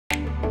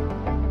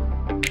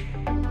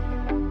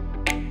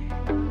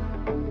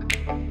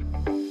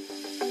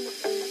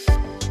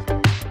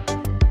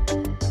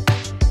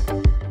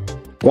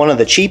One of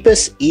the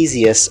cheapest,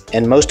 easiest,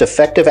 and most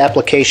effective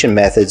application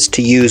methods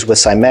to use with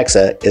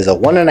CimeXa is a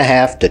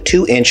 1.5 to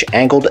 2 inch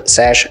angled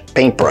sash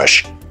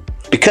paintbrush.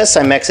 Because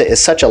CimeXa is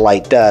such a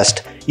light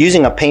dust,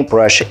 using a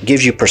paintbrush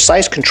gives you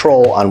precise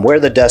control on where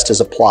the dust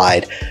is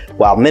applied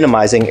while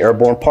minimizing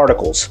airborne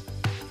particles.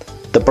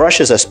 The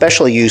brush is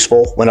especially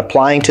useful when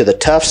applying to the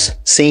tufts,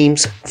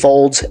 seams,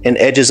 folds, and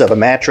edges of a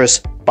mattress,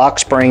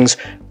 box springs,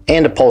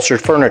 and upholstered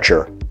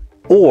furniture,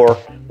 or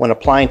when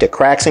applying to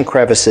cracks and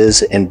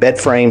crevices in bed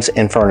frames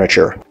and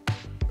furniture.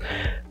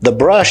 The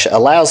brush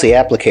allows the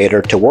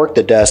applicator to work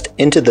the dust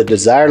into the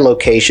desired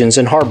locations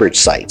and harborage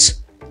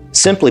sites.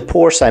 Simply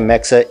pour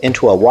CimeXa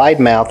into a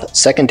wide-mouth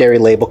secondary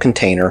label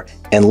container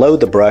and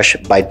load the brush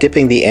by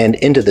dipping the end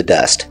into the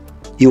dust.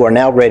 You are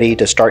now ready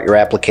to start your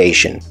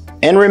application.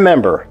 And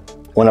remember,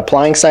 when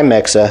applying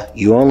CimeXa,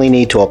 you only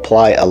need to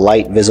apply a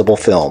light visible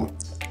film.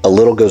 A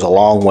little goes a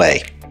long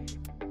way.